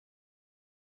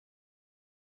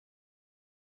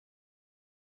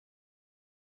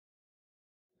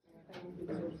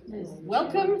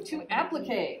Welcome to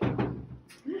Applique.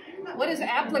 What is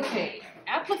Applique?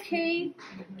 Applique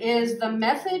is the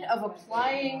method of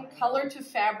applying color to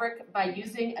fabric by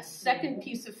using a second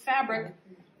piece of fabric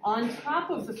on top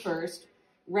of the first,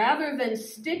 rather than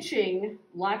stitching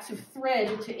lots of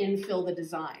thread to infill the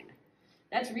design.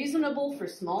 That's reasonable for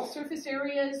small surface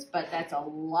areas, but that's a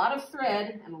lot of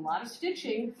thread and a lot of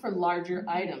stitching for larger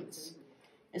items.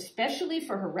 Especially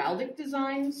for heraldic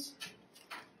designs,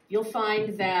 you'll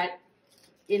find that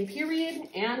in period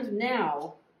and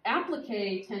now,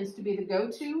 applique tends to be the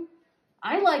go-to.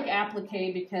 I like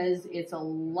applique because it's a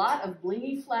lot of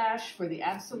blingy flash for the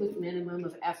absolute minimum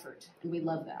of effort, and we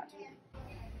love that.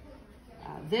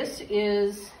 This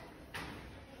is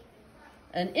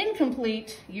an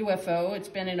incomplete UFO. It's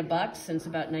been in a box since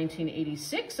about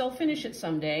 1986. I'll finish it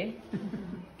someday.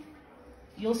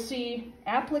 You'll see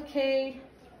applique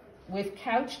with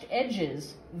couched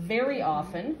edges very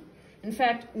often. In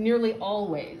fact, nearly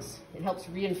always. It helps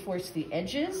reinforce the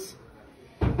edges,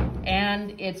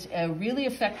 and it's a really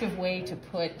effective way to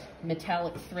put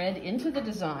metallic thread into the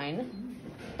design.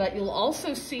 But you'll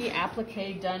also see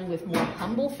applique done with more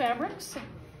humble fabrics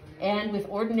and with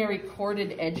ordinary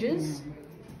corded edges.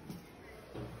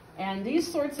 And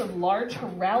these sorts of large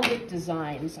heraldic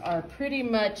designs are pretty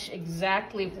much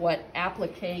exactly what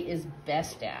applique is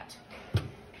best at.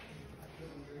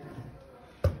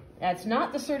 That's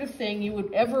not the sort of thing you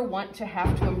would ever want to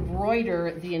have to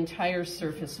embroider the entire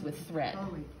surface with thread.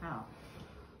 Holy cow.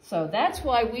 So that's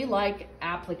why we like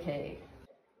applique.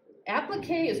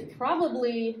 Applique is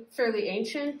probably fairly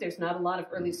ancient. There's not a lot of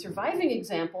early surviving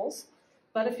examples,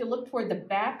 but if you look toward the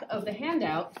back of the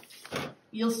handout,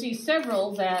 you'll see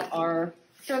several that are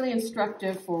fairly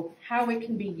instructive for how it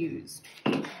can be used.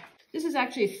 This is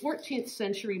actually a 14th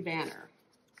century banner.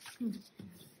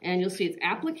 And you'll see it's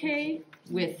applique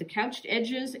with the couched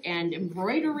edges and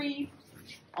embroidery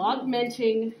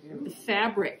augmenting the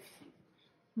fabric.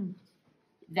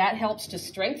 That helps to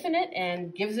strengthen it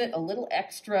and gives it a little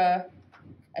extra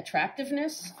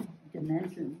attractiveness.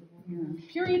 Dimension. Yeah.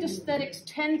 Period aesthetics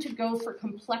tend to go for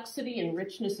complexity and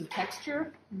richness of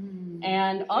texture,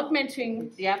 and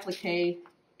augmenting the applique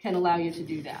can allow you to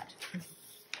do that.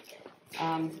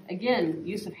 Again,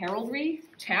 use of heraldry,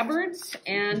 tabards,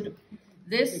 and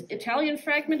this Italian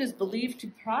fragment is believed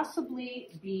to possibly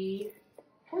be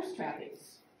horse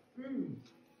trappings.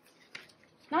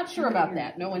 Not sure about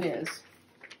that, no one is.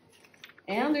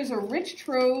 And there's a rich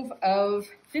trove of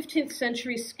 15th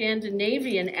century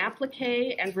Scandinavian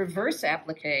applique and reverse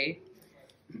applique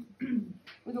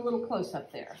with a little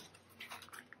close-up there.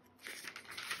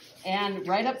 And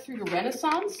right up through to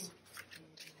Renaissance,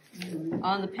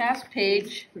 on the past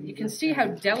page, you can see how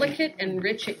delicate and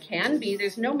rich it can be.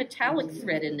 There's no metallic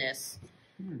thread in this,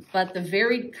 but the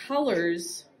varied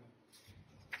colors.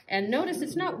 And notice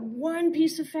it's not one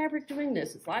piece of fabric doing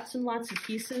this. It's lots and lots of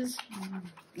pieces.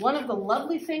 One of the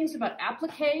lovely things about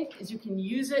applique is you can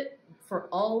use it for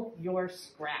all your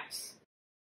scraps.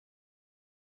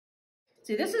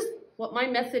 See, this is what my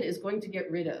method is going to get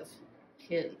rid of,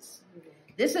 pins.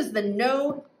 This is the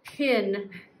no pin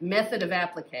method of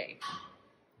applique.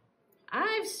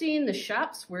 I've seen the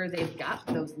shops where they've got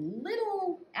those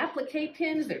little applique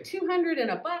pins. They're 200 in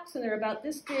a box and they're about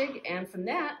this big, and from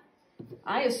that,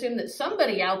 I assume that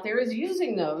somebody out there is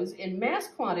using those in mass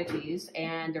quantities,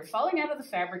 and they're falling out of the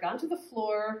fabric onto the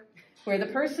floor, where the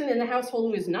person in the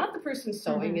household who is not the person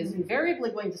sewing is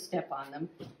invariably going to step on them.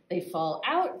 They fall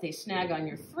out, they snag on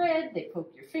your thread, they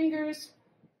poke your fingers.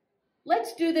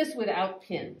 Let's do this without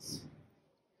pins.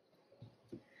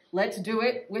 Let's do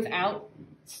it without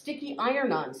sticky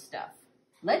iron-on stuff.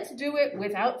 Let's do it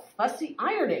without fussy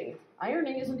ironing.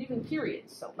 Ironing isn't even period,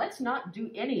 so let's not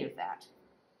do any of that.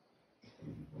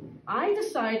 I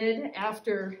decided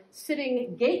after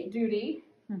sitting gate duty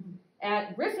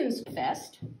at Griffin's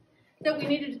Fest that we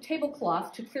needed a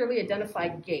tablecloth to clearly identify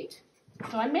gate.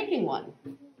 So I'm making one.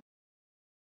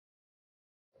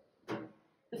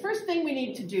 The first thing we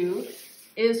need to do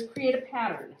is create a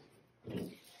pattern.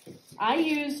 I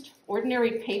used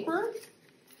ordinary paper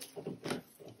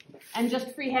and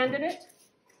just freehanded it.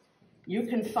 You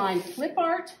can find flip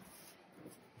art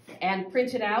and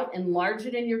print it out, enlarge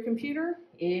it in your computer.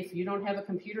 If you don't have a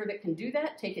computer that can do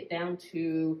that, take it down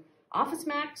to Office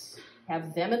Max,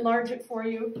 have them enlarge it for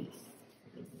you.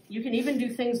 You can even do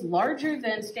things larger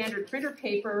than standard printer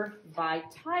paper by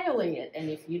tiling it, and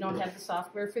if you don't have the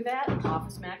software for that,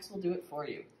 Office Max will do it for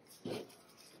you.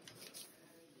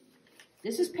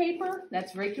 This is paper.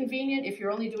 That's very convenient if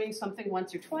you're only doing something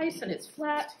once or twice and it's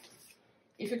flat.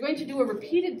 If you're going to do a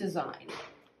repeated design,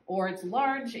 or it's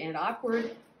large and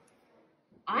awkward,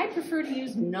 I prefer to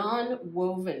use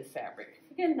non-woven fabric.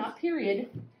 Again, not period.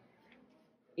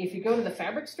 If you go to the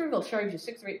fabric store, they'll charge you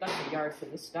 $6 or $8 a yard for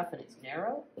this stuff, and it's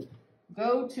narrow.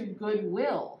 Go to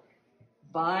Goodwill.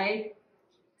 Buy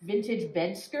vintage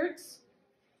bed skirts.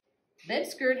 Bed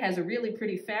skirt has a really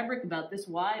pretty fabric about this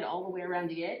wide all the way around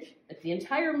the edge. But the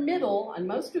entire middle on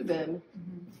most of them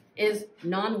is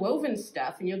non-woven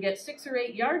stuff, and you'll get 6 or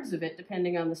 8 yards of it,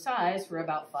 depending on the size, for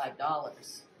about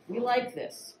 $5. We like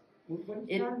this. What's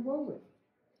non-woven?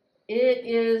 It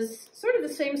is sort of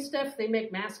the same stuff they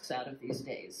make masks out of these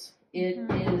days. It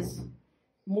is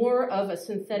more of a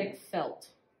synthetic felt.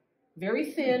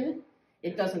 Very thin.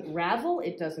 It doesn't ravel.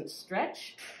 It doesn't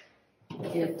stretch.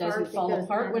 It doesn't fall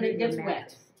apart when it gets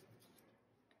wet.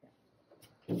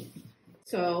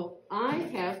 So I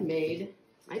have made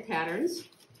my patterns.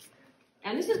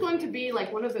 And this is going to be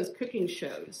like one of those cooking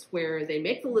shows where they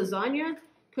make the lasagna,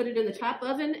 put it in the top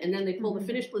oven, and then they pull the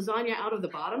finished lasagna out of the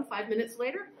bottom 5 minutes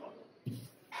later.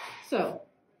 So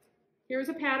here's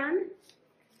a pattern.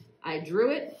 I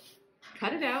drew it,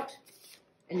 cut it out,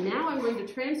 and now I'm going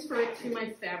to transfer it to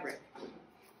my fabric.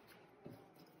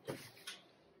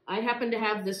 I happen to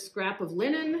have this scrap of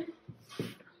linen.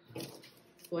 I'm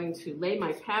going to lay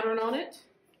my pattern on it.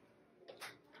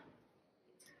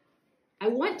 I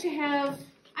want to have,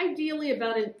 ideally,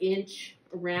 about 1 inch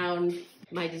around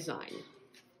my design.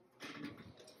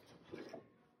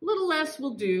 A little less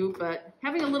will do, but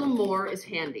having a little more is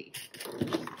handy.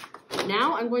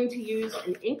 Now I'm going to use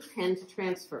an ink pen to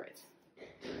transfer it.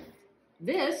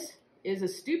 This is a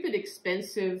stupid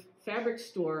expensive fabric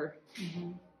store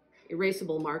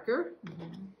erasable marker.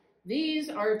 These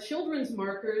are children's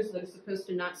markers that are supposed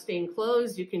to not stain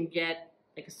clothes. You can get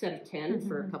like a set of 10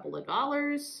 for a couple of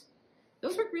dollars.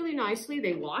 Those work really nicely.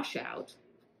 They wash out.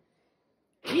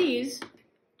 These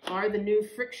are the new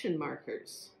friction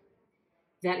markers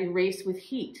that erase with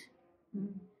heat.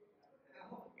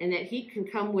 And that heat can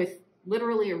come with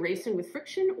literally erasing with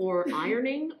friction or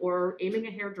ironing or aiming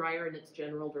a hairdryer in its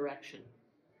general direction.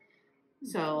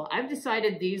 So I've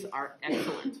decided these are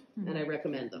excellent and I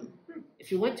recommend them.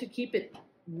 If you want to keep it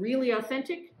really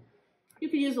authentic, you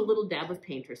can use a little dab of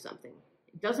paint or something.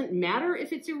 It doesn't matter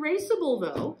if it's erasable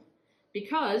though,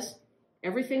 because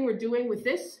everything we're doing with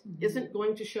this isn't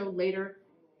going to show later,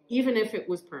 even if it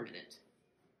was permanent.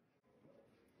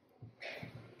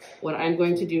 What I'm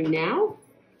going to do now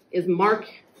is mark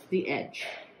the edge.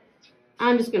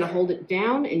 I'm just going to hold it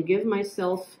down and give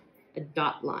myself a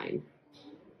dot line.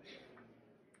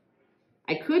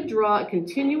 I could draw a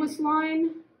continuous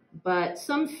line, but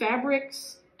some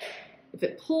fabrics, if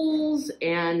it pulls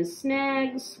and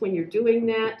snags when you're doing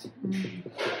that,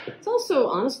 it's also,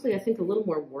 honestly, I think a little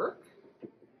more work.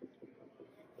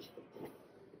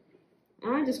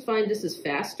 I just find this is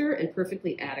faster and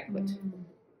perfectly adequate.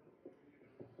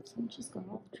 Sancha's got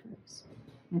all the tricks.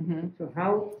 So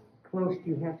how close do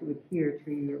you have to adhere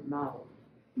to your model?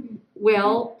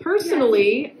 Well,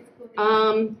 personally,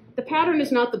 the pattern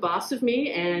is not the boss of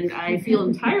me, and I feel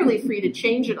entirely free to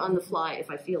change it on the fly if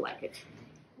I feel like it.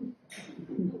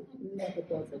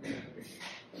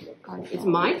 It's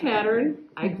my pattern.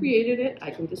 I created it.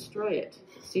 I can destroy it.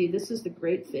 See, this is the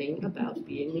great thing about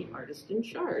being the artist in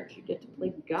charge. You get to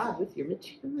play God with your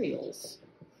materials.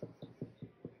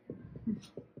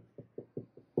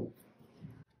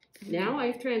 Now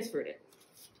I've transferred it.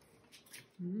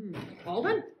 All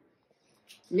done.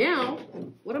 Now,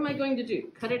 what am I going to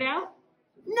do? Cut it out?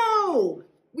 No!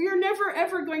 We are never,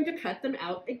 ever going to cut them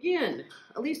out again.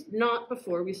 At least not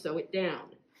before we sew it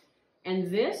down.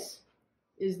 And this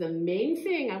is the main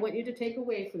thing I want you to take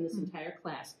away from this entire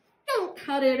class. Don't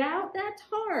cut it out. That's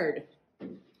hard.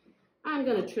 I'm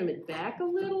going to trim it back a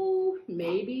little,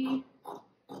 maybe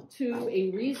to a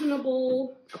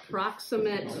reasonable,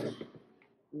 approximate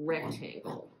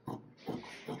rectangle.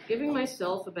 Giving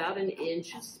myself about 1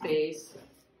 inch of space.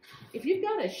 If you've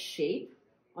got a shape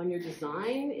on your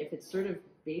design, if it's sort of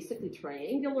basically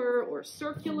triangular or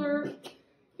circular,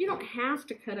 you don't have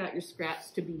to cut out your scraps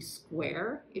to be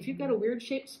square. If you've got a weird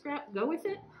shaped scrap, go with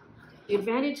it. The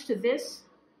advantage to this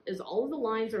is all of the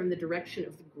lines are in the direction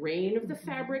of the grain of the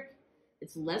fabric.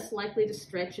 It's less likely to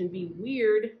stretch and be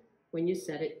weird when you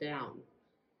set it down.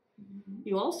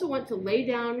 You also want to lay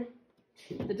down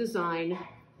the design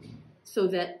so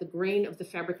that the grain of the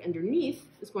fabric underneath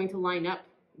is going to line up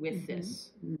with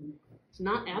this. It's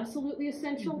not absolutely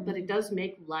essential, but it does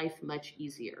make life much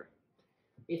easier.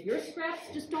 If your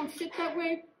scraps just don't fit that way,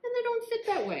 then they don't fit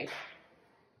that way.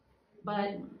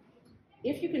 But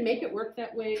if you can make it work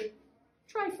that way,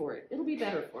 try for it. It'll be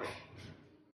better for it.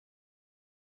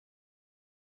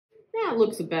 That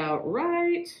looks about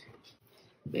right.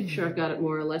 Make sure I've got it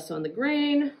more or less on the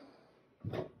grain.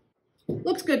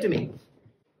 Looks good to me.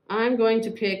 I'm going to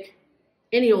pick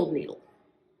any old needle.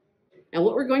 Now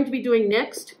what we're going to be doing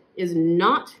next is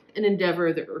not an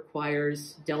endeavor that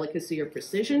requires delicacy or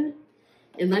precision,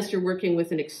 unless you're working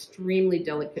with an extremely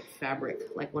delicate fabric,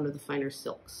 like one of the finer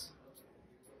silks.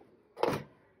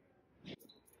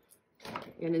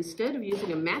 And instead of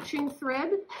using a matching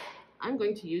thread, I'm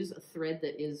going to use a thread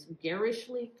that is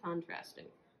garishly contrasting.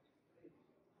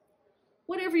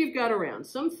 Whatever you've got around,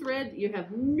 some thread you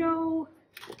have no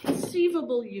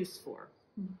conceivable use for.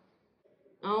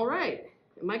 All right,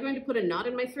 am I going to put a knot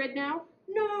in my thread now?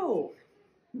 No,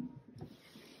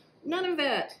 none of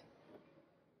that.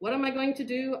 What am I going to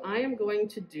do? I am going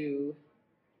to do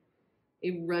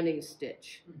a running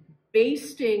stitch,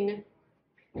 basting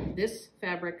this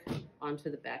fabric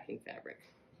onto the backing fabric.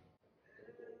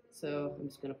 So I'm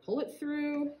just going to pull it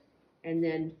through and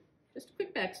then just a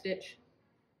quick back stitch.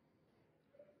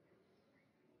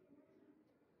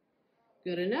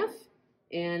 Good enough.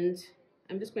 And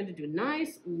I'm just going to do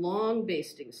nice long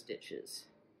basting stitches.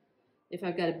 If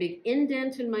I've got a big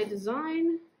indent in my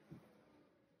design,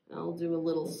 I'll do a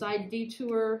little side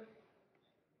detour.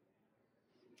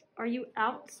 Are you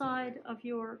outside of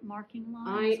your marking lines?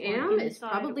 I am. It's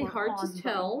probably hard to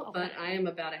tell, okay. but I am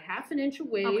about a ½ an inch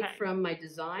away from my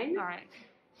design. All right.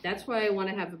 That's why I want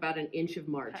to have about an inch of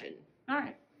margin. All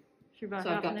right. So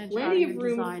I've got plenty of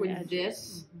room for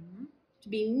this to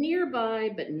be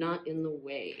nearby, but not in the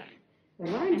way. Okay.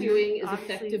 And what I'm doing is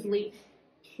effectively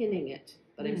pinning it,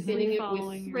 but I'm pinning it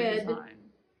with thread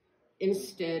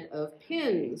instead of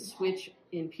pins, which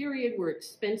in period were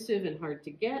expensive and hard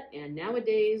to get, and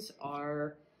nowadays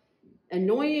are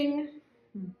annoying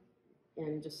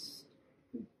and just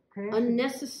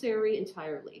unnecessary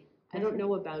entirely. I don't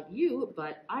know about you,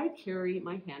 but I carry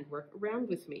my handwork around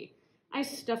with me. I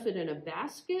stuff it in a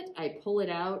basket, I pull it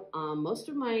out. Most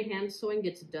of my hand sewing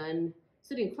gets done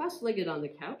sitting cross-legged on the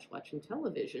couch watching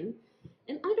television,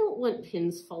 and I don't want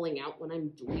pins falling out when I'm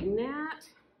doing that.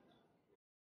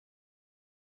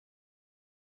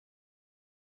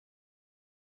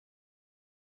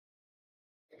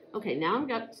 Okay, now I've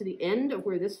got to the end of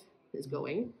where this is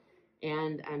going,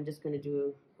 and I'm just going to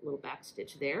do a little back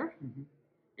stitch there.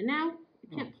 And now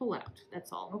you can't pull out,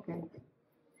 that's all. Okay.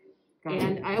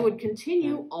 And I would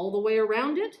continue all the way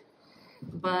around it,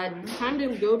 but time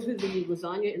to go to the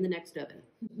lasagna in the next oven.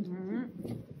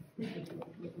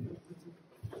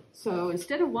 So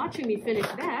instead of watching me finish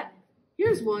that,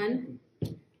 here's one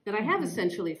that I have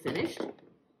essentially finished.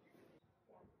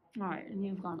 All right, and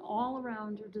you've gone all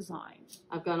around your design.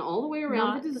 I've gone all the way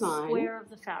around the design. Not the square of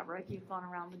the fabric, you've gone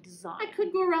around the design. I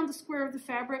could go around the square of the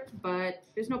fabric, but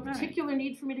there's no particular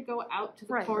need for me to go out to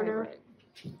the corner.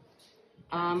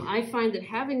 I find that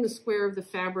having the square of the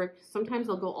fabric, sometimes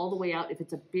I'll go all the way out if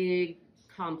it's a big,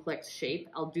 complex shape.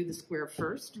 I'll do the square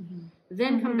first,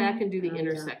 then come back and do the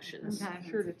intersections.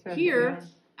 Okay. Here,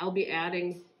 I'll be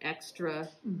adding extra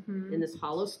in this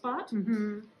hollow spot.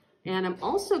 And I'm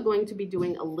also going to be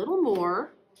doing a little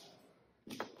more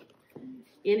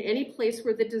in any place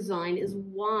where the design is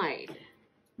wide.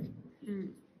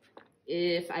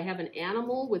 If I have an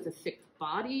animal with a thick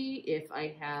body, if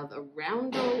I have a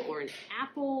roundo or an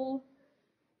apple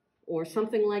or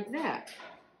something like that,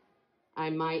 I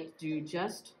might do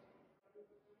just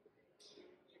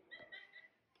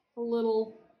a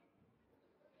little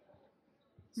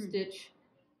stitch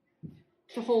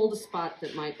to hold a spot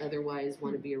that might otherwise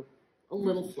want to be a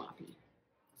little floppy.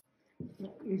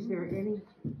 Is there any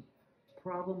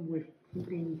problem with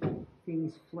keeping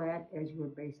things flat as you're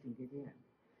basting it in?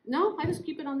 No, I just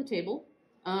keep it on the table.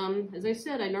 As I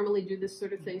said, I normally do this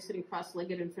sort of thing sitting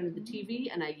cross-legged in front of the TV,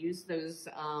 and I use those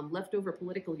leftover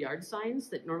political yard signs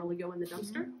that normally go in the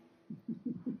dumpster.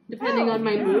 Depending on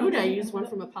my mood, I use one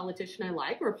from a politician I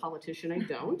like or a politician I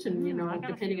don't, and you know,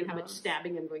 depending on how much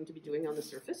stabbing I'm going to be doing on the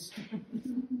surface.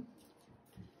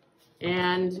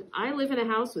 And I live in a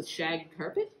house with shag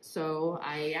carpet, so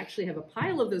I actually have a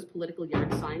pile of those political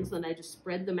yard signs, and I just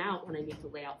spread them out when I need to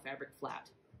lay out fabric flat.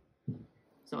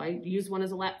 So I use one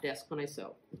as a lap desk when I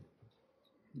sew.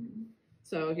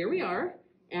 So here we are,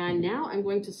 and now I'm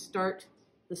going to start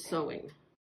the sewing.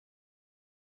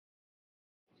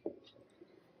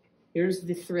 Here's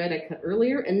the thread I cut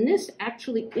earlier, and this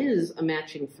actually is a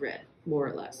matching thread, more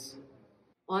or less.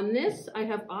 On this, I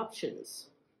have options.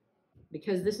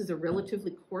 Because this is a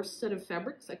relatively coarse set of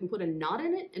fabrics, I can put a knot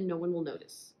in it and no one will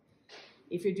notice.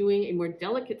 If you're doing a more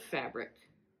delicate fabric,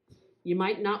 you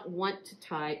might not want to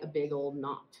tie a big old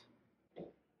knot.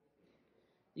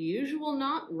 The usual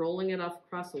knot, rolling it off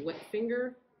across a wet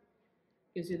finger,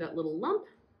 gives you that little lump.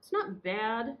 It's not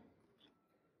bad,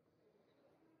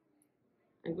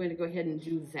 I'm going to go ahead and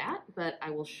do that, but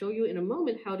I will show you in a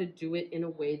moment how to do it in a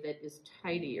way that is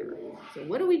tidier. So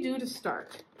what do we do to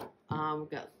start? We've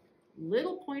got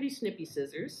little pointy snippy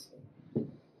scissors.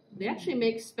 They actually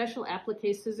make special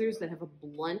applique scissors that have a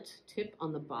blunt tip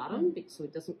on the bottom so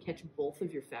it doesn't catch both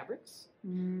of your fabrics.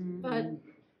 But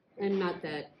I'm not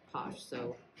that posh,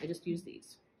 so I just use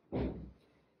these.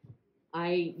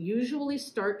 I usually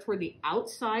start toward the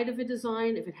outside of a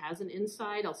design. If it has an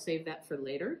inside, I'll save that for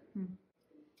later.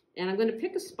 And I'm going to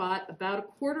pick a spot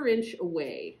about 1/4 inch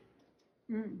away.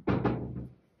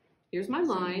 Here's my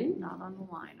line. Not on the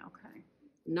line, okay.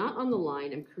 Not on the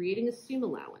line. I'm creating a seam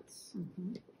allowance.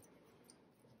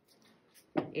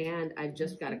 And I've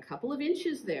just got a couple of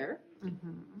inches there.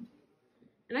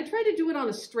 And I try to do it on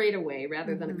a straightaway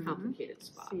rather than a complicated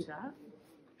spot. See that?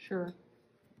 Sure.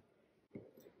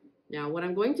 Now what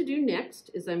I'm going to do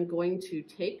next is I'm going to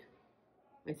take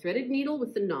my threaded needle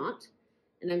with the knot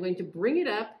and I'm going to bring it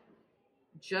up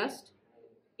just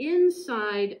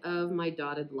inside of my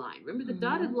dotted line. Remember, the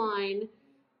dotted line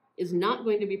is not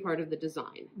going to be part of the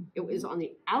design. It is on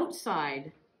the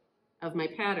outside of my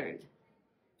pattern.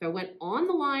 If I went on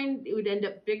the line, it would end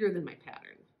up bigger than my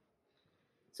pattern.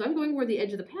 So I'm going where the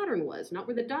edge of the pattern was, not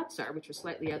where the dots are, which are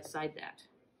slightly outside that.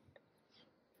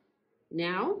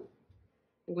 Now,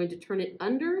 I'm going to turn it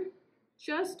under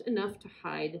just enough to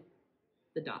hide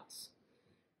the dots.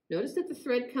 Notice that the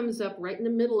thread comes up right in the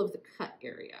middle of the cut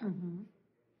area.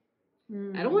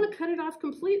 I don't want to cut it off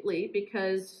completely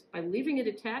because by leaving it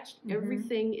attached,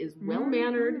 everything is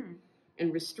well-mannered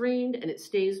and restrained and it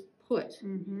stays put.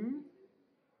 And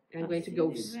I'm going to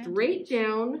go straight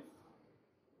down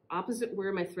opposite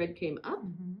where my thread came up,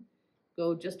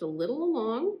 go just a little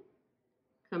along,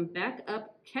 come back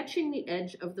up, catching the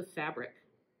edge of the fabric.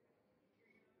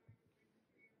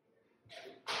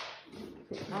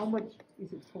 How much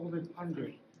is it folded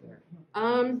under there?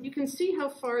 You can see how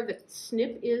far the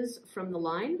snip is from the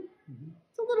line.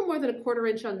 It's a little more than 1/4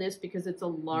 inch on this because it's a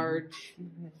large,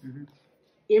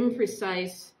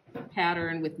 imprecise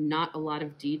pattern with not a lot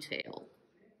of detail.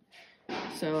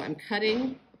 So I'm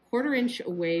cutting 1/4 inch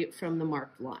away from the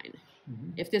marked line.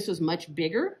 If this was much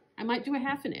bigger, I might do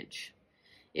 1/2 inch.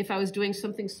 If I was doing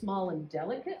something small and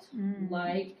delicate,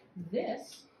 like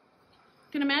this,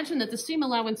 you can imagine that the seam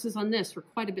allowances on this were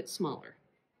quite a bit smaller.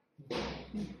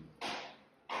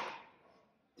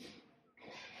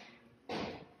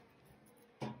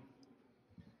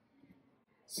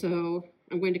 So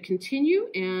I'm going to continue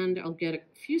and I'll get a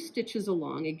few stitches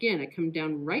along. Again, I come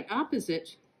down right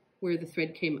opposite where the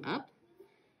thread came up.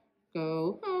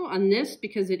 Go on this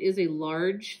because it is a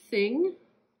large thing,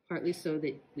 partly so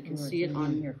that we can see it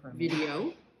on video.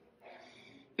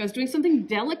 If I was doing something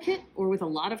delicate or with a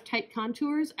lot of tight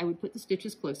contours, I would put the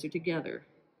stitches closer together.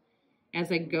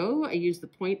 As I go, I use the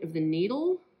point of the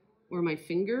needle or my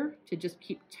finger to just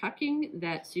keep tucking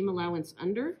that seam allowance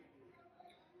under.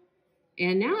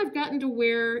 And now I've gotten to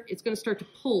where it's going to start to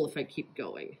pull if I keep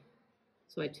going.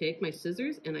 So I take my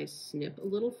scissors and I snip a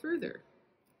little further.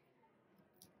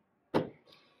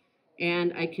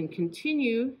 And I can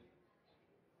continue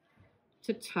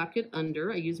to tuck it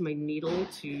under. I use my needle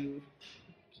to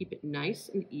keep it nice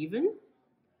and even.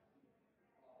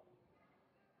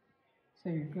 So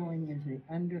you're going into the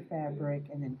under fabric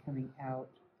and then coming out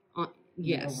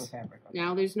Yes. over fabric. Okay.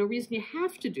 Now, there's no reason you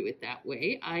have to do it that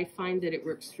way. I find that it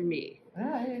works for me.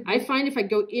 Right. I find if I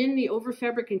go in the over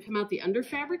fabric and come out the under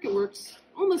fabric, it works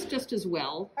almost just as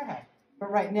well. Okay.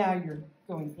 But right now you're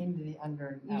going into the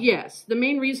under and out. Yes. The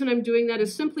main reason I'm doing that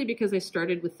is simply because I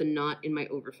started with the knot in my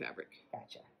over fabric.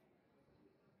 Gotcha.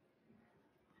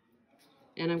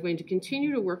 And I'm going to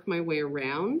continue to work my way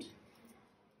around,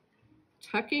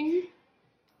 tucking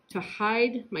to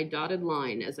hide my dotted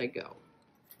line as I go.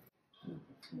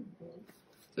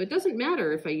 So it doesn't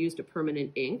matter if I used a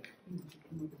permanent ink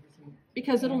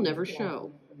because it'll never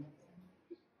show.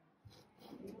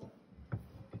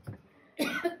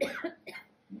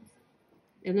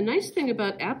 And the nice thing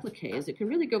about applique is it can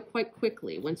really go quite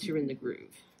quickly once you're in the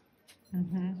groove.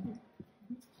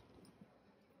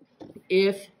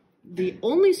 If the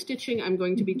only stitching I'm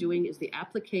going to be doing is the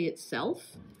applique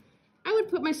itself, I would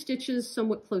put my stitches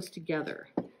somewhat close together.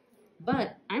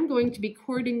 But I'm going to be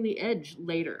cording the edge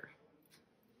later,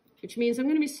 which means I'm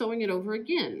going to be sewing it over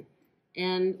again.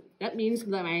 And that means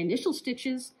that my initial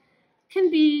stitches can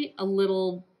be a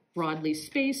little broadly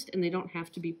spaced and they don't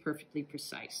have to be perfectly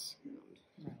precise.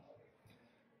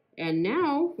 And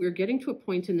now we're getting to a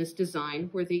point in this design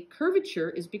where the curvature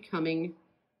is becoming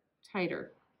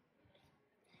tighter.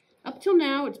 Up till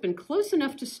now, it's been close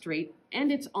enough to straight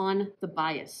and it's on the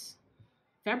bias.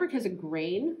 Fabric has a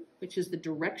grain, which is the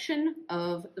direction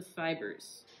of the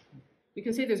fibers. We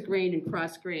can say there's grain and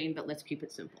cross grain, but let's keep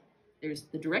it simple. There's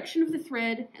the direction of the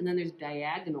thread, and then there's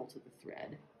diagonal to the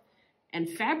thread. And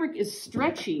fabric is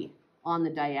stretchy on the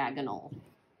diagonal,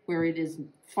 where it is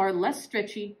far less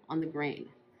stretchy on the grain.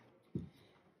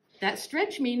 That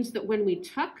stretch means that when we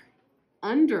tuck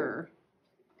under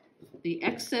the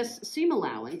excess seam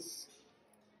allowance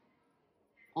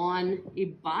on a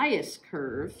bias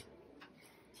curve,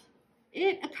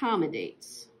 it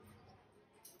accommodates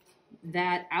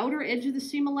that outer edge of the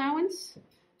seam allowance.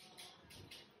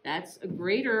 That's a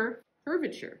greater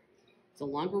curvature. It's a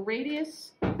longer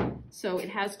radius, so it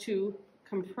has to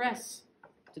compress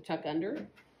to tuck under.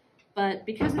 But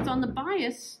because it's on the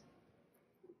bias,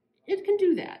 it can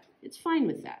do that. It's fine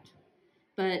with that.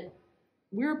 But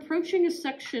we're approaching a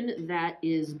section that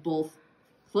is both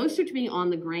closer to being on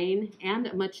the grain and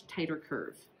a much tighter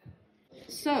curve.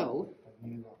 So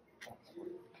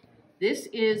this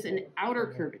is an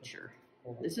outer curvature.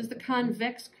 This is the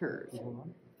convex curve.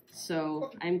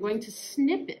 So I'm going to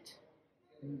snip it.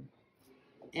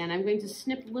 And I'm going to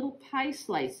snip little pie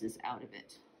slices out of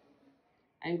it.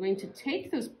 I'm going to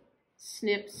take those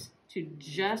snips to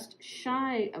just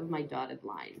shy of my dotted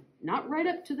line. Not right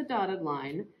up to the dotted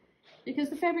line, because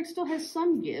the fabric still has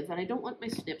some give, and I don't want my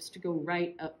snips to go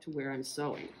right up to where I'm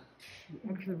sewing. You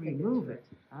actually remove it.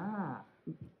 Ah.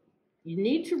 You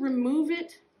need to remove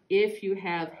it if you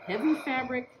have heavy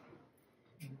fabric,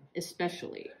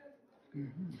 especially.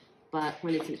 But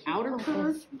when it's an outer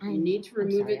curve, you need to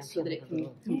remove it so that it can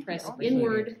compress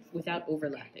inward without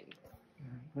overlapping.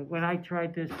 But when I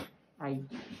tried this, I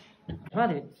cut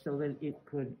it so that it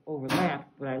could overlap,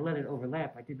 but I let it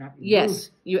overlap. I did not remove.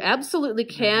 Yes, you absolutely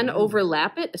can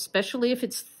overlap it, especially if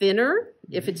it's thinner.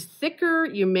 If it's thicker,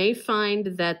 you may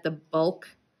find that the bulk,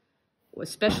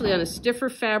 especially on a stiffer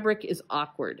fabric, is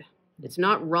awkward. It's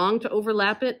not wrong to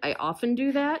overlap it. I often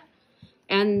do that.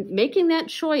 And making that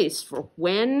choice for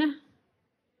when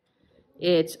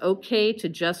it's okay to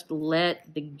just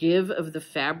let the give of the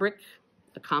fabric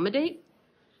accommodate,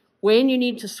 when you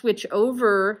need to switch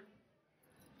over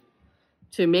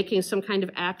to making some kind of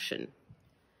action.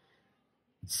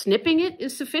 Snipping it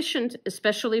is sufficient,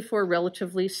 especially for a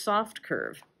relatively soft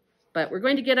curve. But we're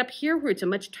going to get up here where it's a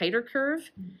much tighter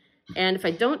curve. And if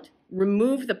I don't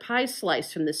remove the pie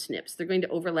slice from the snips, they're going to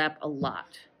overlap a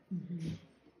lot.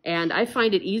 And I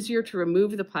find it easier to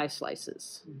remove the pie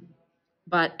slices.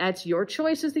 But that's your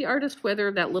choice as the artist,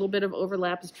 whether that little bit of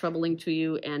overlap is troubling to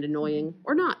you and annoying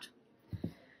or not.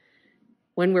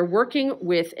 When we're working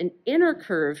with an inner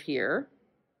curve here,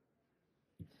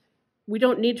 we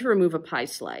don't need to remove a pie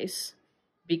slice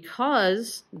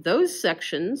because those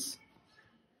sections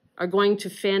are going to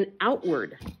fan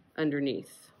outward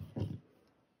underneath.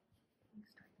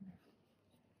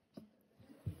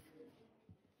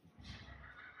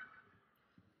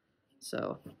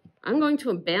 So I'm going to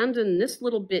abandon this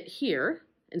little bit here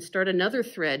and start another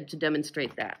thread to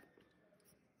demonstrate that.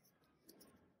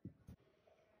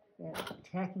 Yeah,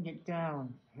 tacking it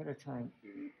down ahead of time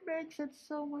makes it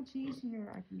so much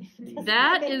easier. I can see.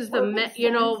 That is the,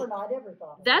 you know,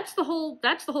 that's the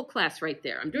whole class right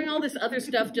there. I'm doing all this other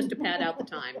stuff just to pad out the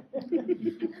time. I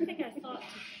think I thought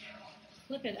to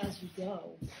flip it as you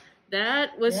go.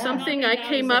 That was something I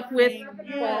came up with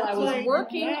while I was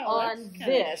working on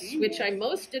this, which I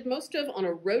did most of on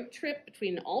a road trip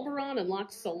between Alberon and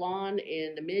Loch Salon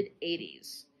in the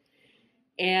mid-'80s.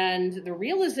 And the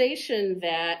realization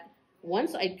that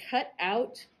once I cut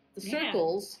out the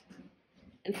circles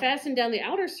and fastened down the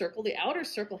outer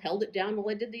circle held it down while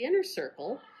I did the inner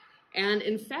circle. And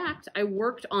in fact, I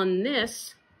worked on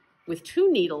this with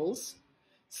 2 needles,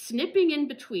 snipping in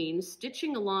between,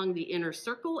 stitching along the inner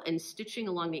circle and stitching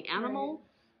along the animal,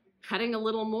 cutting a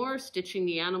little more, stitching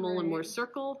the animal in more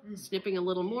circle, snipping a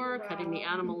little more, cutting the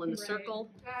animal in the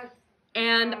circle.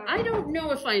 And I don't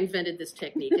know if I invented this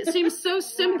technique. It seems so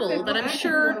simple that I'm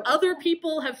sure other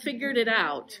people have figured it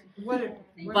out.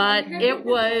 But it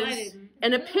was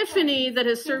an epiphany that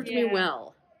has served me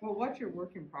well. Well, what your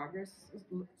work in progress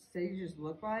stages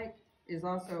look like is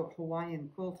also Hawaiian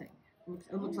quilting.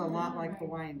 It looks a lot like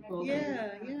Hawaiian quilting.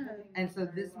 Yeah. And so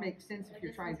this makes sense if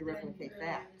you're trying to replicate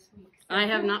that. I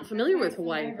am not familiar with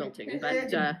Hawaiian quilting, but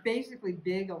It's basically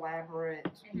big, elaborate,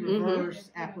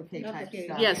 reverse applique type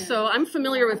stuff. yes, so I'm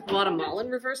familiar with Guatemalan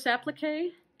reverse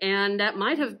applique, and that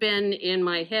might have been in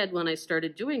my head when I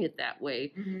started doing it that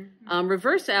way.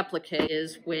 Reverse applique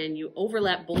is when you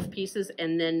overlap both pieces,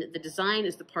 and then the design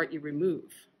is the part you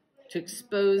remove to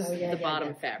expose the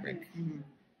bottom fabric.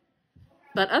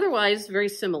 But otherwise, very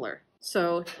similar.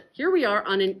 So here we are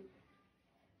on an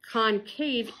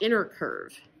concave inner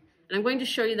curve. And I'm going to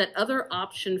show you that other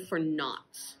option for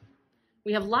knots.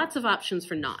 We have lots of options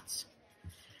for knots.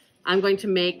 I'm going to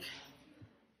make,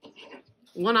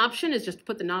 one option is just to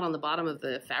put the knot on the bottom of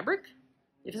the fabric.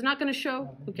 If it's not going to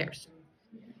show, who cares?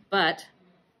 But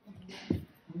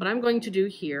what I'm going to do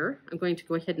here, I'm going to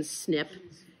go ahead and snip.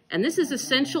 And this is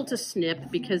essential to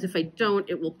snip because if I don't,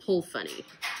 it will pull funny.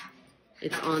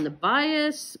 It's on the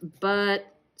bias,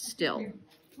 but still.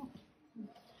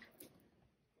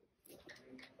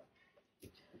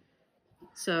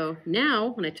 So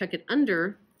now when I tuck it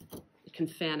under, it can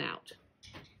fan out.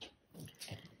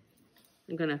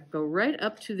 I'm going to go right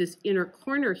up to this inner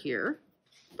corner here.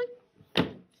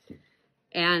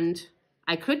 And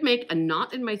I could make a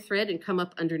knot in my thread and come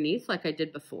up underneath like I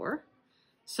did before.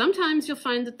 Sometimes you'll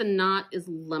find that the knot is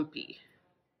lumpy.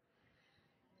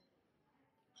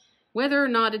 Whether or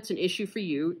not it's an issue for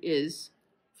you is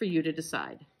for you to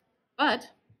decide.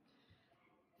 But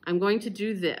I'm going to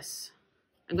do this.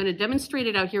 I'm going to demonstrate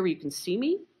it out here where you can see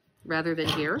me rather than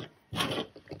here.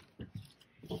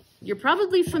 You're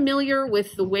probably familiar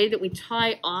with the way that we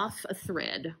tie off a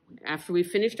thread. After we've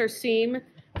finished our seam,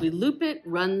 we loop it,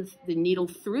 run the needle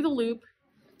through the loop.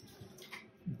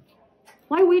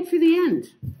 Why wait for the end?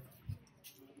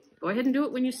 Go ahead and do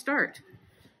it when you start.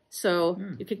 So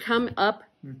you can come up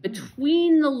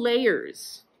between the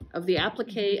layers of the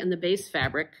applique and the base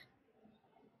fabric.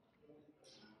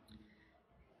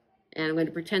 And I'm going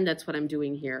to pretend that's what I'm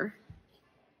doing here.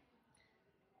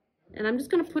 And I'm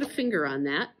just going to put a finger on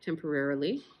that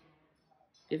temporarily.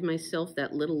 Give myself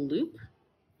that little loop.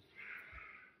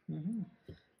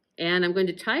 And I'm going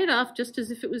to tie it off just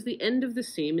as if it was the end of the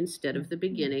seam instead of the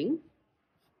beginning.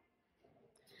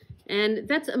 And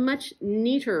that's a much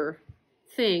neater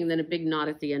thing than a big knot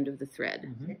at the end of the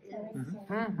thread.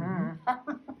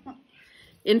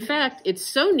 In fact, it's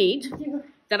so neat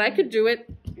that I could do it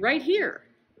right here.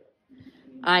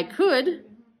 I could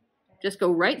just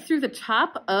go right through the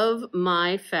top of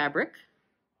my fabric,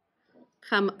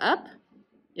 come up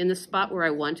in the spot where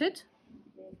I want it,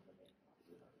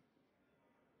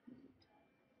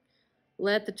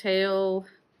 let the tail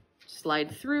slide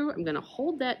through. I'm going to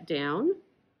hold that down,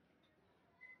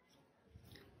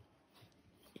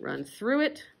 run through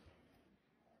it.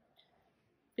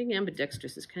 Being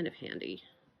ambidextrous is kind of handy.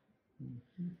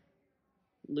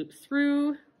 Loop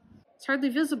through. It's hardly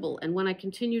visible, and when I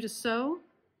continue to sew,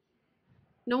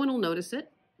 no one will notice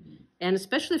it. And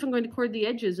especially if I'm going to cord the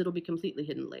edges, it'll be completely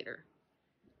hidden later.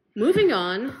 Moving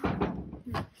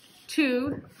on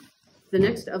to the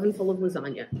next oven full of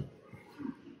lasagna.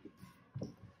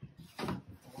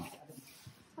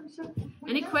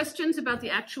 Any questions about the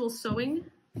actual sewing?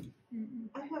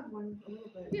 I have one a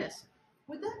little bit. Yes.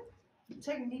 Would that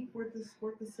technique work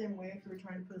the same way if you were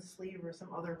trying to put a sleeve or some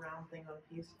other round thing on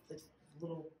a piece with like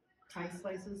little tie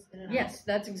slices in and Yes,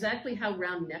 that's exactly how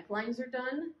round necklines are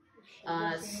done.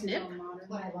 Snip.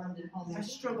 I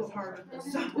struggled hard with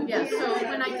this. Yeah, so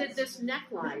when I did this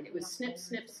neckline, it was snip,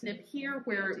 snip, snip here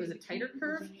where it was a tighter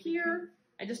curve. Here,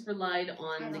 I just relied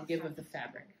on the give of the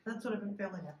fabric. That's what I've been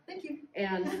failing at. Thank you.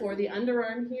 And for the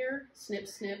underarm here, snip,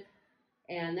 snip.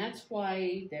 And that's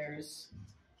why there's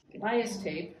bias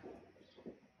tape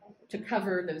to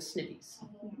cover those snippies.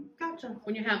 Gotcha.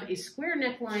 When you have a square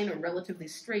neckline or relatively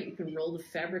straight, you can roll the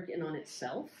fabric in on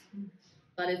itself.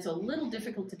 But it's a little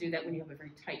difficult to do that when you have a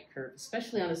very tight curve,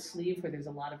 especially on a sleeve where there's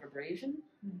a lot of abrasion.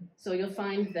 So you'll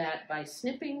find that by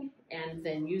snipping and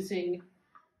then using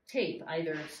tape,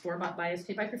 either store-bought bias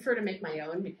tape. I prefer to make my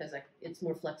own because it's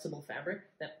more flexible fabric.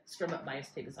 That store-bought bias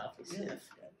tape is awfully stiff.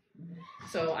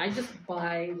 So I just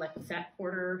buy like a fat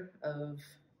quarter of,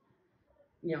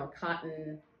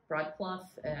 cotton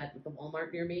broadcloth at the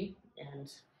Walmart near me and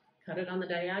cut it on the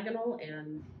diagonal,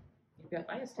 and you've got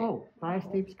bias tape. Oh, bias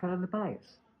tape's cut on the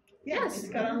bias. Yes, It's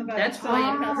got on the back. that's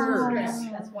why it curves.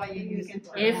 That's why you use it.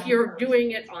 If you're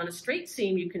doing it on a straight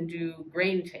seam, you can do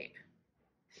grain tape,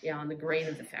 on the grain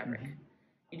of the fabric.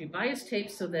 You do bias tape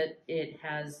so that it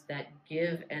has that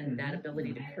give and that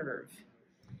ability to curve.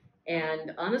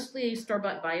 And honestly,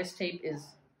 store-bought bias tape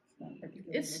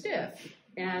it's stiff.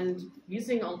 And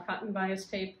using all cotton bias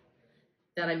tape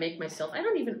that I make myself, I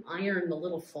don't even iron the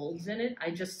little folds in it.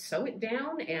 I just sew it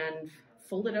down and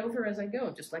fold it over as I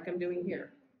go, just like I'm doing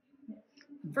here.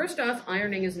 First off,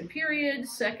 ironing isn't period.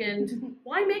 Second,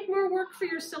 why make more work for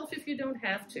yourself if you don't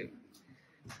have to?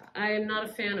 I am not a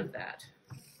fan of that.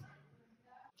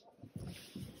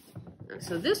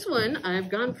 So this one, I've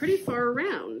gone pretty far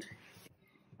around.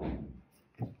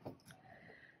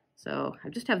 So I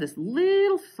just have this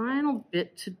little final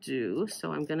bit to do.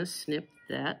 So I'm going to snip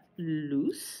that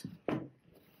loose.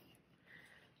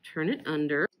 turn it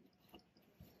under.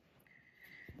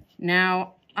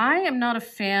 Now, I am not a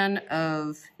fan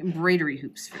of embroidery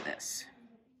hoops for this.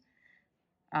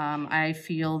 I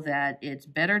feel that it's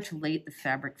better to lay the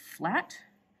fabric flat.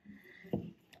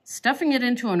 Stuffing it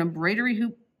into an embroidery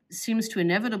hoop seems to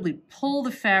inevitably pull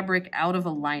the fabric out of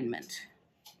alignment.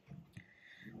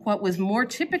 What was more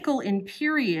typical in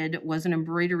period was an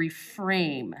embroidery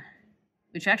frame,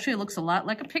 which actually looks a lot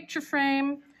like a picture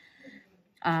frame.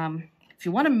 If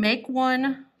you want to make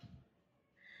one,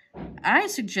 I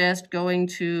suggest going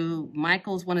to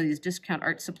Michael's, one of these discount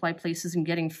art supply places, and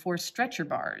getting 4 stretcher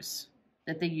bars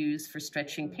that they use for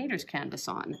stretching painter's canvas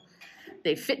on.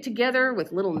 They fit together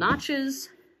with little notches,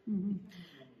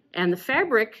 and the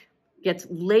fabric gets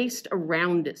laced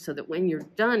around it so that when you're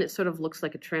done, it sort of looks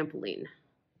like a trampoline.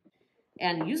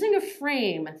 And using a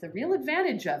frame, the real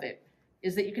advantage of it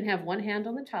is that you can have one hand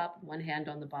on the top, one hand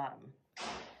on the bottom,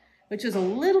 which is a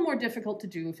little more difficult to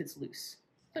do if it's loose,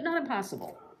 but not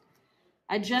impossible.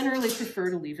 I generally prefer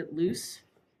to leave it loose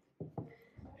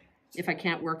if I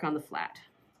can't work on the flat.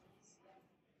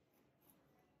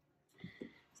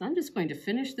 So I'm just going to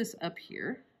finish this up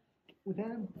here. Would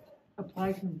that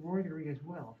apply to embroidery as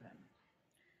well,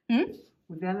 then?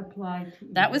 Would that apply to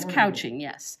That was embroidery? couching,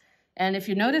 yes. And if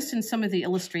you notice in some of the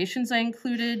illustrations I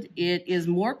included, it is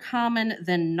more common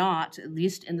than not, at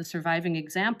least in the surviving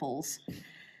examples,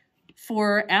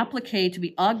 for applique to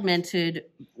be augmented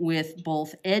with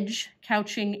both edge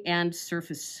couching and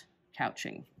surface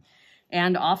couching,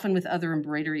 and often with other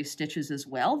embroidery stitches as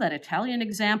well. That Italian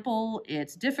example,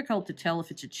 it's difficult to tell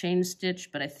if it's a chain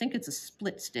stitch, but I think it's a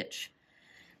split stitch,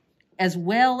 as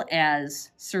well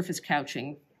as surface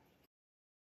couching.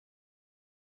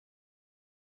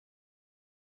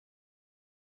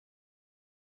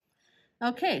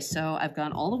 Okay, so I've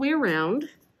gone all the way around.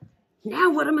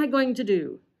 Now what am I going to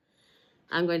do?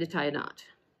 I'm going to tie a knot.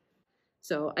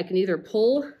 So I can either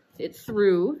pull it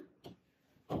through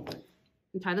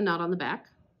and tie the knot on the back,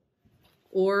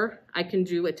 or I can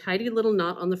do a tidy little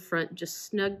knot on the front, just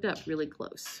snugged up really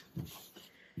close.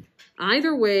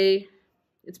 Either way,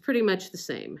 it's pretty much the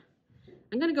same.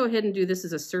 I'm going to go ahead and do this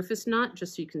as a surface knot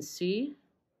just so you can see.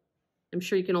 I'm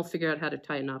sure you can all figure out how to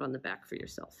tie a knot on the back for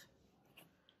yourself.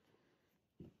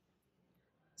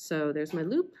 So there's my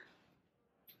loop.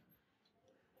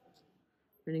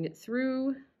 Running it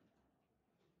through,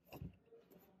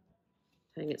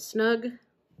 tying it snug.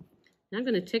 Now I'm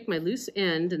going to take my loose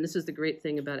end, and this is the great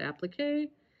thing about applique,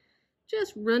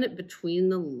 just run it between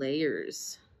the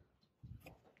layers.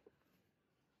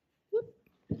 Whoop.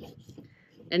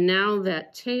 And now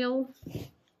that tail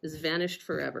is vanished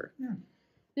forever. Yeah.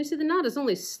 You see, the knot is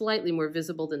only slightly more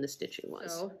visible than the stitching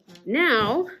was. So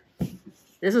now,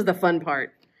 this is the fun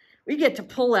part. We get to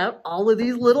pull out all of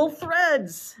these little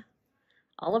threads.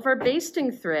 All of our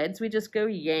basting threads, we just go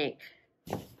yank.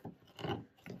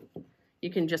 You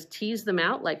can just tease them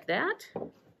out like that.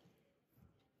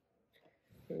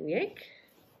 And yank.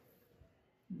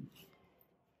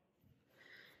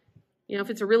 You know,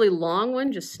 if it's a really long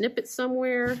one, just snip it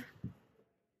somewhere.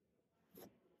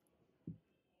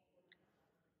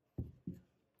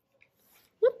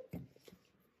 Whoop.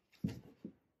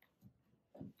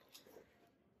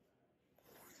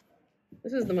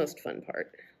 This is the most fun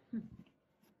part.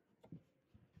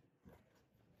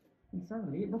 And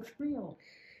suddenly it looks real.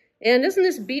 And isn't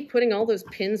this beat putting all those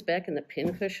pins back in the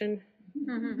pin cushion?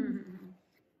 Isn't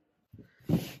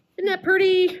that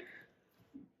pretty?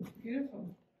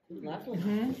 Beautiful.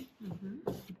 Lovely.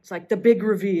 It's like the big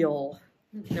reveal.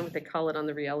 You know what they call it on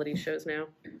the reality shows now?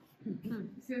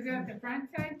 So is that the front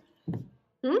side?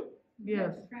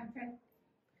 Yes. The front side?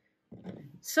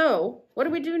 So, what do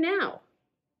we do now?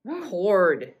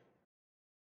 Cord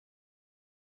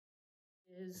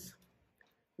is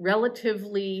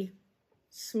relatively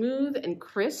smooth and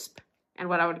crisp, and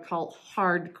what I would call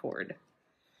hard cord.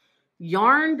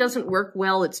 Yarn doesn't work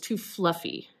well, it's too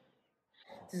fluffy.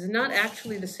 This is not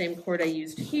actually the same cord I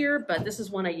used here, but this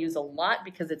is one I use a lot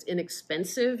because it's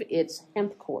inexpensive. It's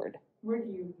hemp cord. Where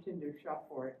do you tend to shop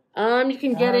for it? You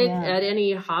can get it yeah. at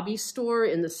any hobby store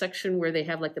in the section where they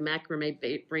have like the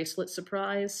macrame bracelet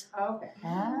surprise. Okay.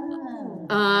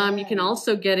 You can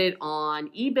also get it on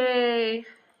eBay.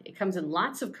 It comes in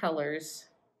lots of colors.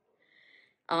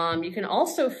 You can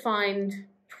also find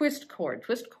twist cord.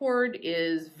 Twist cord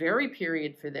is very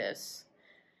period for this.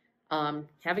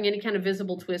 Having any kind of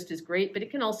visible twist is great, but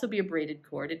it can also be a braided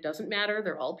cord. It doesn't matter.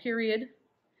 They're all period.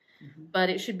 But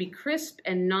it should be crisp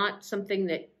and not something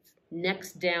that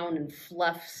necks down and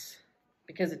fluffs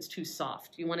because it's too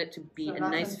soft. You want it to be a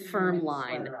nice firm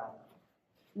line.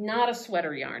 Not a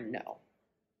sweater yarn, no.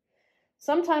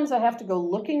 Sometimes I have to go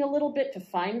looking a little bit to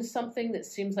find something that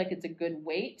seems like it's a good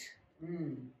weight.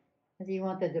 Do you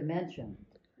want the dimension?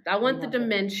 I want the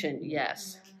dimension,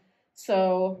 yes.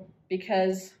 So,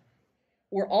 because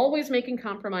we're always making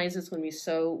compromises when we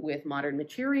sew with modern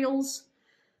materials.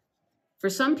 For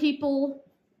some people,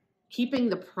 keeping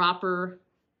the proper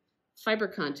fiber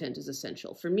content is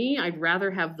essential. For me, I'd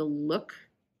rather have the look.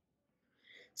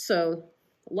 So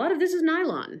a lot of this is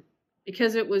nylon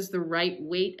because it was the right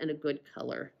weight and a good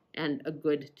color and a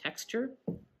good texture.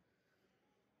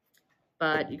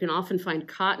 But you can often find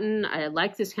cotton. I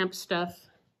like this hemp stuff.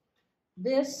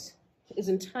 This is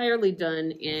entirely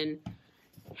done in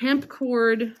hemp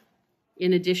cord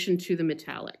in addition to the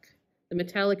metallic. The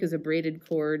metallic is a braided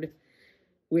cord,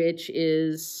 which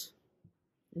is,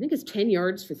 I think it's 10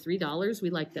 yards for $3. We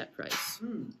like that price.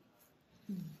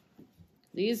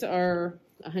 These are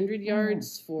 100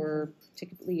 yards for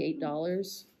typically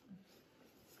 $8.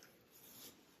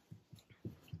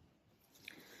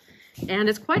 And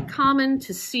it's quite common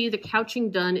to see the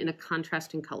couching done in a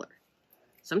contrasting color.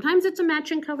 Sometimes it's a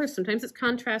matching color, sometimes it's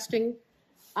contrasting.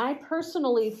 I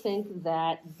personally think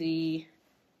that the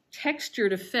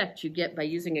textured effect you get by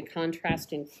using a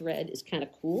contrasting thread is kind of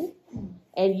cool.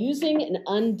 And using an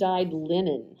undyed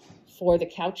linen for the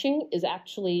couching is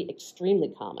actually extremely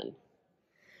common.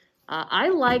 I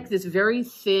like this very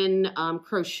thin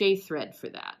crochet thread for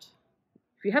that.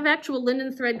 If you have actual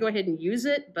linen thread, go ahead and use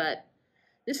it, but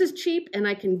this is cheap and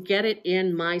I can get it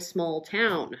in my small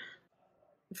town.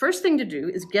 The first thing to do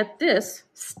is get this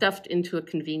stuffed into a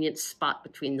convenient spot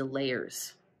between the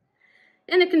layers.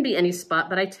 And it can be any spot,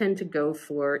 but I tend to go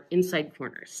for inside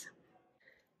corners.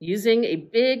 Using a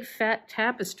big fat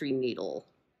tapestry needle.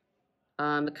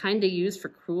 The kind they use for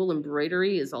crewel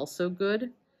embroidery is also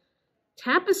good.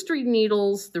 Tapestry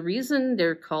needles, the reason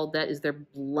they're called that is they're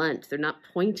blunt, they're not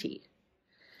pointy.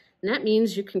 And that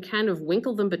means you can kind of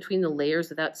winkle them between the layers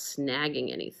without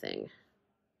snagging anything.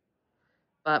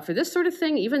 But for this sort of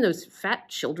thing, even those fat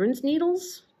children's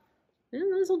needles, yeah,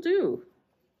 those will do.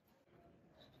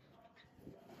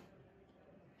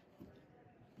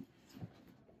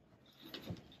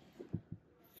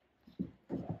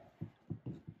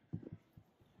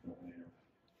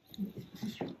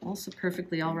 Also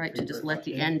perfectly all right to just let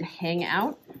the end hang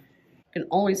out. You can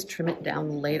always trim it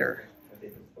down later.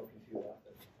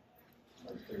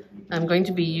 I'm going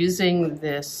to be using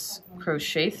this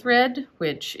crochet thread,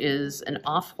 which is an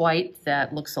off-white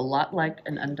that looks a lot like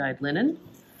an undyed linen.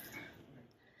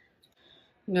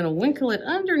 I'm going to winkle it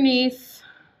underneath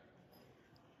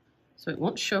so it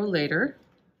won't show later.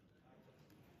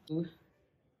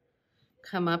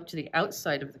 Come up to the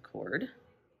outside of the cord.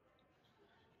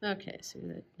 Okay, so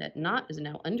that knot is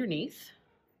now underneath.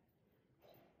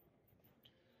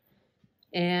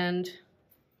 And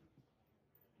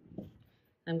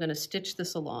I'm going to stitch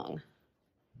this along.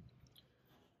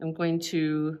 I'm going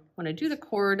to, when I do the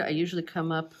cord, I usually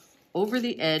come up over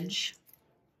the edge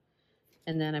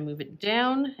and then I move it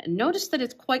down. And notice that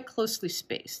it's quite closely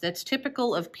spaced. That's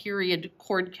typical of period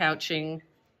cord couching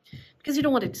because you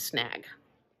don't want it to snag.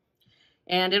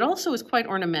 And it also is quite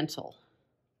ornamental.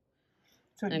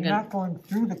 So you're not going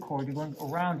through the cord, you're going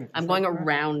around it. I'm going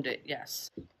around it,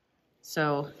 yes.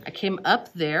 So I came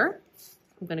up there.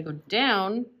 I'm going to go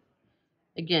down,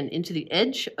 again, into the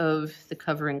edge of the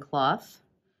covering cloth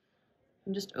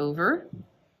and just over.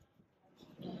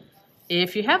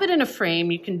 If you have it in a frame,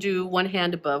 you can do one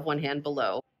hand above, one hand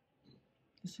below.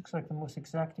 This looks like the most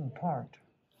exacting part.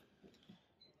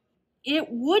 It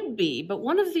would be, but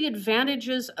one of the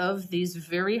advantages of these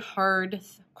very hard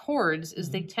cords is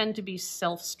they tend to be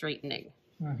self-straightening.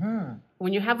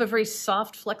 When you have a very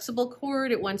soft, flexible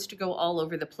cord, it wants to go all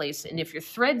over the place. And if your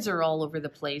threads are all over the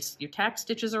place, your tack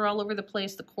stitches are all over the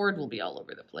place, the cord will be all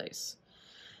over the place.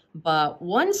 But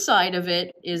one side of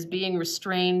it is being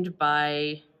restrained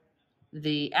by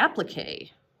the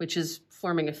applique, which is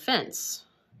forming a fence.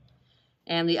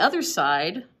 And the other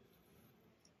side,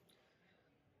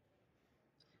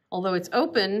 although it's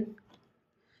open,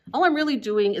 all I'm really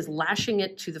doing is lashing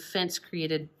it to the fence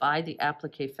created by the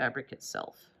applique fabric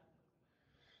itself.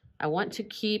 I want to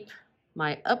keep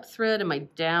my up thread and my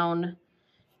down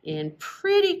in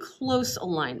pretty close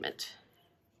alignment.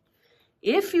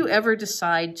 If you ever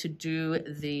decide to do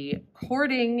the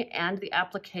cording and the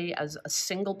applique as a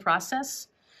single process,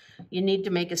 you need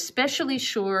to make especially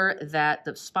sure that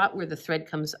the spot where the thread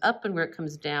comes up and where it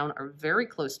comes down are very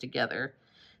close together.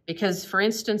 Because, for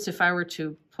instance, if I were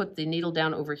to put the needle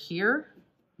down over here,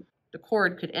 the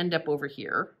cord could end up over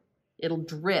here. It'll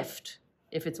drift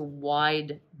if it's a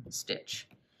wide stitch.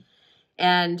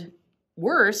 And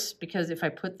worse, because if I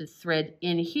put the thread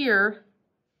in here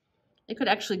It could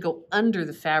actually go under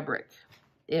the fabric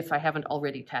if I haven't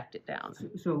already tacked it down.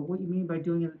 So what you mean by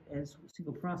doing it as a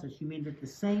single process, you mean that the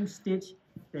same stitch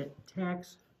that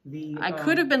tacks the... I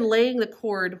could have been laying the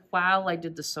cord while I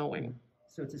did the sewing.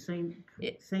 So it's the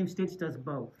same stitch does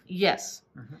both? Yes.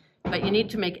 But you need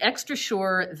to make extra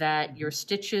sure that your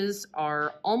stitches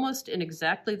are almost in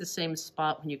exactly the same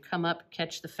spot when you come up,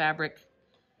 catch the fabric.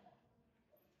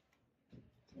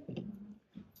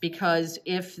 Because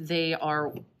if they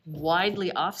are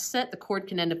widely offset, the cord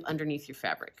can end up underneath your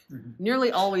fabric.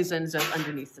 Nearly always ends up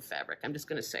underneath the fabric. I'm just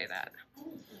going to say that.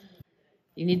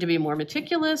 You need to be more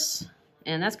meticulous,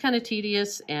 and that's kind of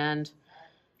tedious and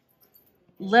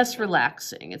less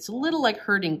relaxing. It's a little like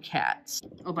herding cats.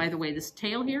 Oh, by the way, this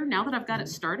tail here, now that I've got it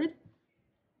started,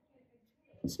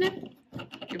 snip,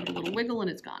 give it a little wiggle and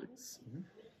it's gone.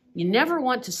 You never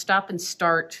want to stop and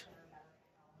start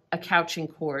a couching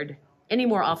cord any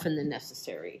more often than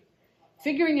necessary.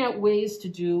 Figuring out ways to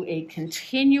do a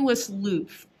continuous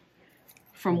loop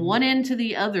from one end to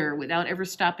the other without ever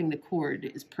stopping the cord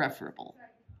is preferable,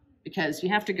 because you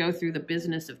have to go through the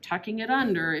business of tucking it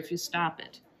under if you stop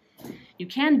it. You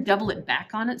can double it back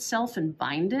on itself and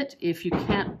bind it if you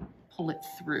can't pull it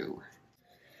through.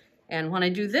 And when I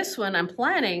do this one, I'm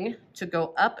planning to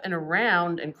go up and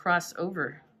around and cross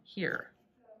over here,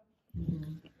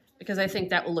 because I think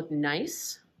that will look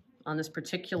nice on this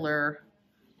particular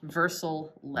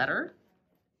versal letter.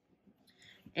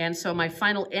 And so my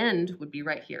final end would be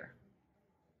right here.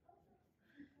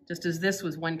 Just as this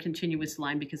was one continuous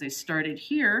line, because I started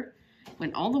here,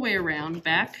 went all the way around,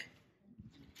 back,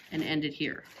 and ended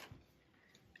here.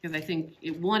 Because I think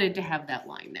it wanted to have that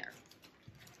line there.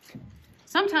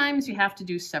 Sometimes you have to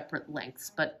do separate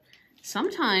lengths, but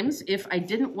sometimes if I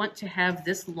didn't want to have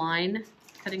this line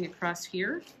cutting across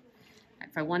here,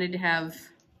 if I wanted to have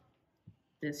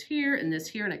this here and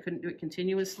I couldn't do it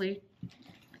continuously,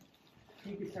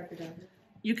 You can tuck it under.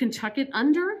 you can tuck it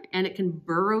under and it can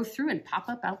burrow through and pop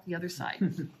up out the other side.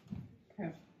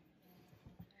 Okay.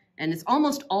 And it's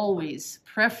almost always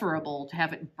preferable to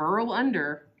have it burrow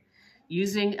under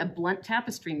using a blunt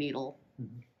tapestry needle.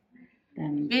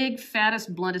 Big,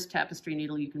 fattest, bluntest tapestry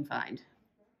needle you can find,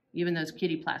 even those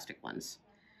kitty plastic ones,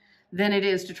 than it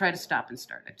is to try to stop and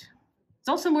start it. It's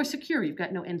also more secure. You've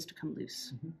got no ends to come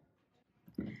loose.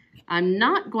 I'm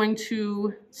not going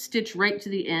to stitch right to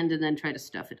the end and then try to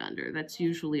stuff it under. That's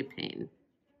usually a pain.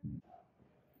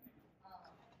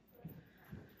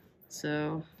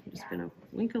 So I'm just going to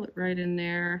winkle it right in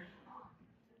there.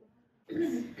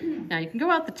 Now you can go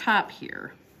out the top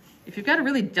here. If you've got a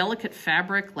really delicate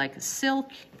fabric like a silk,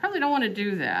 you probably don't want to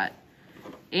do that.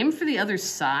 Aim for the other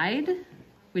side,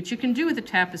 which you can do with a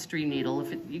tapestry needle.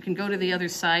 You can go to the other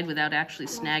side without actually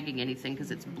snagging anything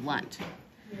because it's blunt.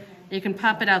 You can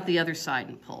pop it out the other side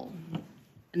and pull.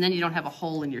 And then you don't have a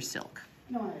hole in your silk.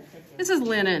 This is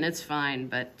linen, it's fine,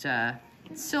 but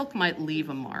silk might leave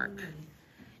a mark.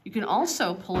 You can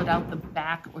also pull it out the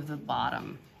back or the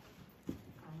bottom.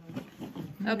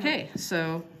 Okay,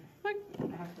 so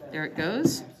there it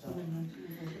goes.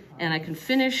 And I can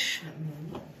finish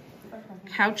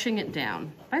couching it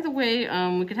down. By the way,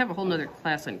 we could have a whole nother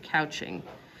class on couching,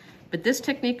 but this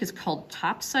technique is called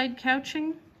topside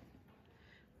couching,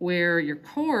 where your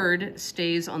cord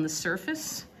stays on the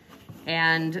surface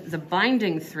and the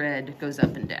binding thread goes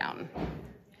up and down.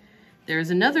 There's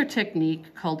another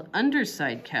technique called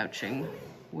underside couching,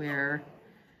 where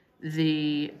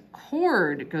the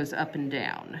cord goes up and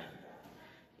down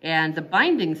and the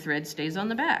binding thread stays on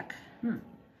the back.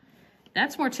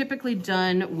 That's more typically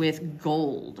done with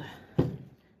gold,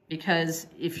 because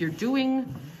if you're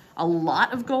doing a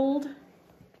lot of gold,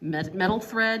 metal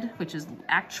thread, which is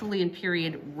actually in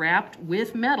period wrapped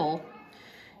with metal,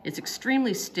 it's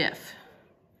extremely stiff.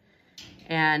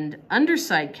 And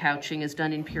underside couching is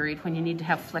done in period when you need to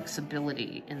have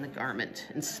flexibility in the garment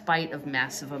in spite of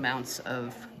massive amounts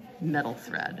of metal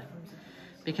thread.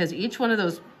 Because each one of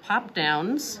those pop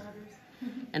downs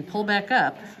and pull back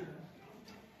up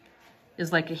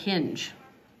is like a hinge.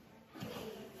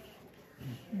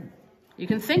 You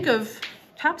can think of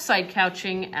topside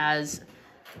couching as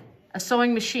a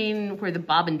sewing machine where the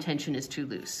bobbin tension is too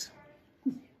loose.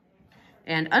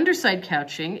 And underside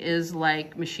couching is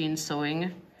like machine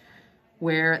sewing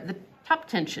where the top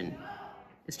tension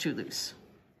is too loose.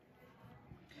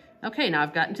 Okay, now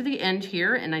I've gotten to the end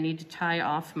here and I need to tie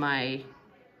off my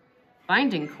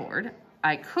binding cord.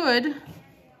 I could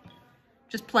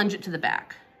just plunge it to the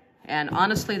back. And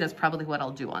honestly, that's probably what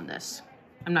I'll do on this.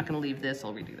 I'm not going to leave this,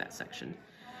 I'll redo that section.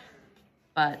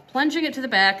 But plunging it to the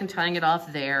back and tying it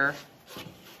off there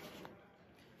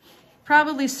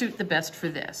probably suit the best for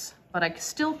this. But I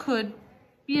still could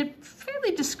be a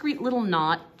fairly discreet little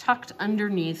knot tucked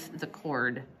underneath the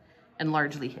cord and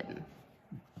largely hidden.